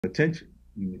attention.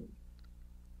 And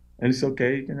it's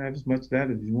okay. You can have as much of that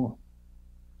as you want.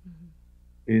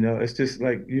 It's just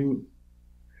like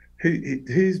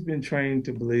he's been trained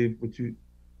to believe what you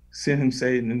seen him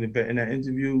say in that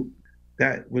interview,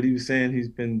 that what he was saying, he's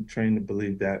been trained to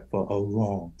believe that for a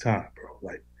long time, bro.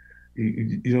 Like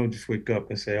you don't just wake up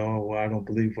and say, oh, well, I don't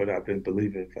believe what I've been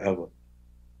believing forever.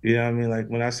 You know what I mean? Like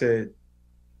when I said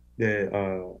that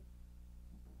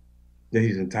that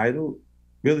he's entitled,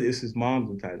 really it's his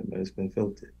mom's entitlement. It's been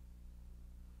filtered.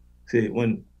 See,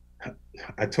 when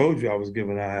I told you I was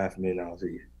giving her $500,000 a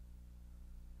year.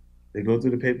 They go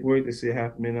through the paperwork, they say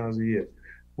 $500,000 a year.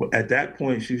 Well, at that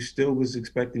point, she still was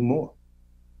expecting more.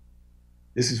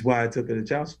 This is why I took her to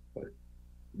child support.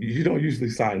 You don't usually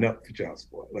sign up for child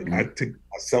support. Like I took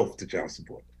myself to child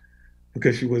support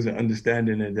because she wasn't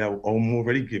understanding that I'm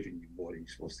already giving you more than you're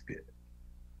supposed to get.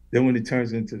 Then when it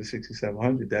turns into the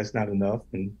 6,700, that's not enough,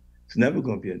 and it's never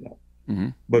going to be enough.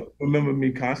 But remember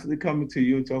me constantly coming to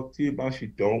you and talking to you about she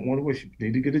don't want to work. She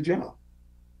need to get a job.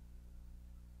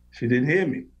 She didn't hear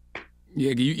me.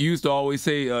 Yeah, you used to always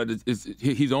say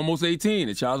he's almost 18.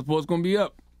 The child support's going to be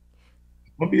up.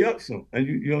 It's going to be up soon. And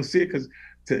you don't see it because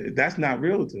that's not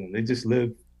real to them. They just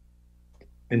live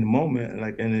in the moment,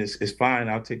 and it's fine.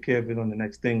 I'll take care of it on the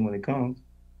next thing when it comes.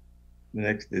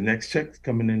 The next check's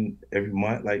coming in every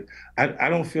month. Like I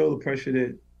don't feel the pressure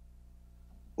that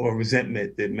or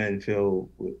resentment that men feel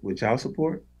with child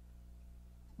support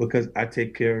because I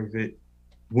take care of it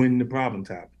when the problems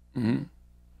happen.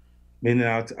 Meaning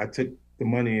I took the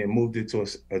money and moved it to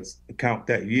a account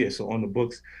that year. So on the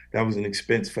books, that was an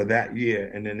expense for that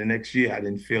year. And then the next year, I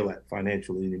didn't feel that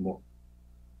financially anymore.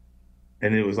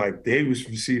 And it was like they was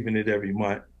receiving it every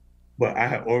month, but I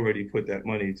had already put that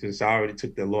money so I already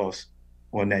took the loss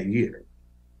on that year.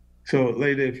 So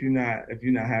later, if you're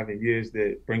not having years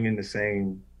that bring in the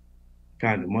same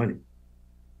kind of money,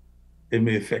 it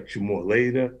may affect you more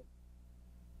later. I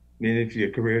mean, if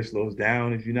your career slows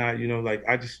down, if you're not, like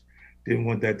I just didn't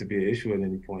want that to be an issue at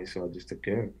any point, so I just took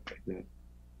care of it like that.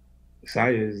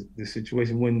 Saya is the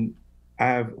situation when I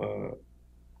have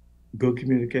good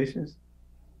communications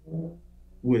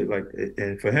with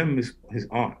and for him, it's his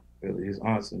aunt, really. His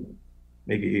aunt's gonna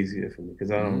make it easier for me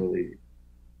because I don't really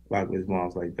rock with his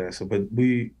moms like that. So, but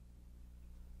we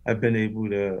have been able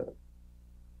to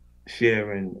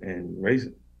share and raise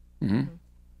it. You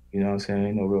know what I'm saying?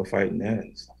 Ain't no real fighting there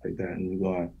and stuff like that. And we're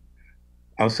going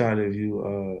outside of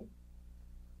you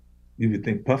would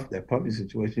think that puppy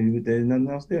situation, you would there's nothing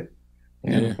else there.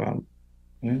 No problem.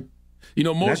 Yeah. You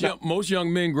know, most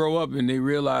young men grow up and they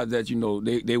realize that,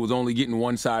 they was only getting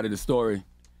one side of the story,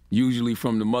 usually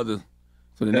from the mother.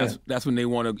 So then that's when they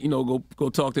want to, go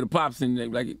talk to the pops and they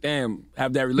like, damn,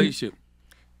 have that relationship.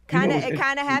 It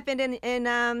kind of happened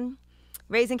in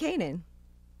Raising Kanan.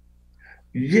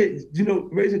 Yeah,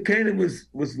 Raising Kanan was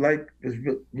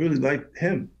really like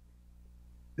him.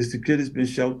 This the kid has been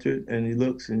sheltered and he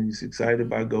looks and he's excited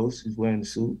by Ghost. He's wearing the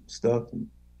suit stuff.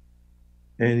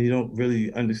 And you don't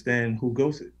really understand who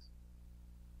Ghost is.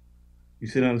 You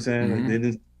see what I'm saying? Like they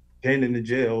didn't Kanan in the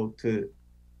jail to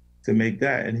make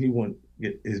that, and he wanted to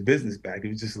get his business back. It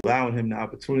was just allowing him the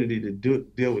opportunity to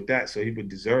deal with that, so he would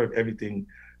deserve everything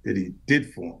that he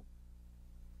did for him.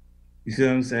 You see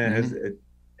what I'm saying?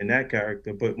 In that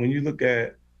character. But when you look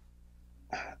at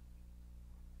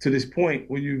to this point,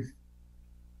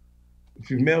 if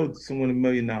you mailed someone $1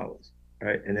 million,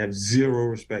 right, and have zero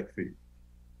respect for you,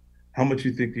 how much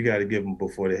you think you got to give them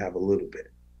before they have a little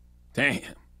bit? Damn.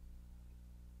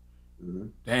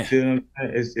 Damn. You know,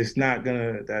 it's not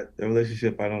gonna the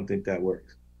relationship. I don't think that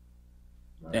works.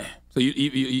 Yeah. So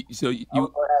you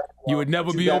would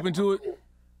never be open to it?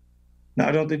 No,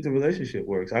 I don't think the relationship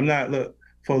works. I'm not. Look,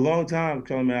 for a long time,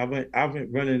 Coleman, I went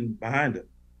running behind him.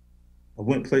 I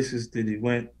went places that he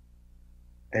went,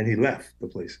 and he left the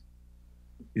place.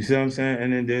 You see what I'm saying?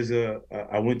 And then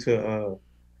I went to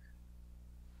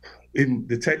even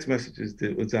the text messages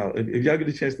that was out. If y'all get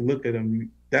a chance to look at them,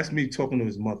 that's me talking to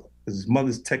his mother because his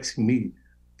mother's texting me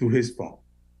through his phone.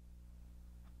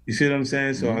 You see what I'm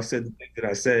saying? So I said the thing that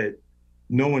I said,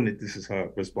 knowing that this is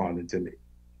her responding to me.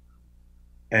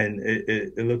 And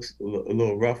it looks a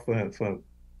little rough for him, for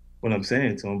what I'm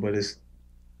saying to him, but it's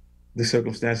the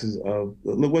circumstances of,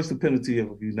 look, what's the penalty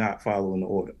of you not following the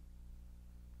order?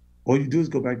 All you do is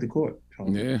go back to court.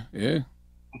 Yeah.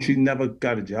 She never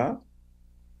got a job.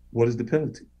 What is the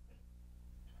penalty?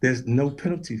 There's no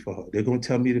penalty for her. They're going to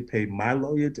tell me to pay my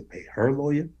lawyer, to pay her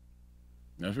lawyer.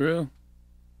 That's real.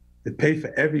 To pay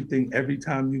for everything every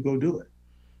time you go do it.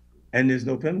 And there's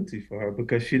no penalty for her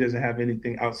because she doesn't have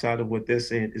anything outside of what they're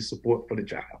saying is support for the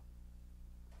child.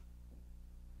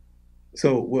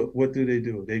 So what do?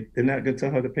 They're not gonna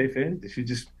tell her to pay for anything. She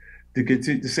just to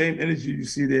continue the same energy you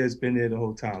see there has been there the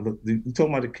whole time. Look, you're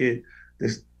talking about a kid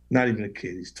that's not even a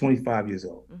kid. He's 25 years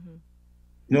old. Mm-hmm.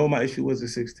 You know what my issue was at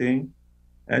 16?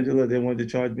 Angela, they wanted to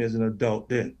charge me as an adult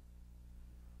then.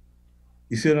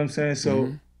 You see what I'm saying? So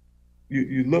Mm-hmm.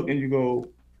 you look and you go,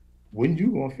 when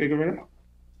you gonna figure it out?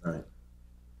 Right.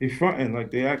 They fronting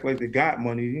like they act like they got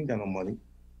money. You ain't got no money.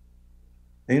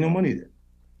 Ain't no money there.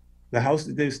 The house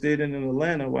that they stayed in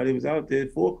Atlanta while they was out there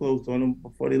foreclosed on them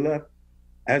before they left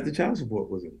as the child support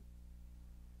was in.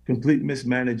 Complete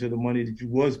mismanage of the money that you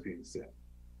was being sent.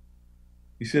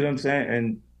 You see what I'm saying?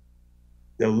 And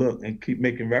they'll look and keep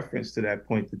making reference to that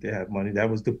point that they have money. That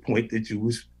was the point that you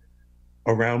was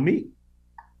around me.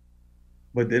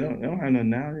 But they don't have nothing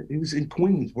now. He was in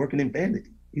Queens working in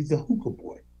Vanity. He's the hookah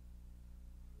boy.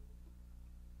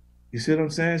 You see what I'm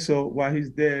saying? So while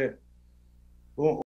he's there, well,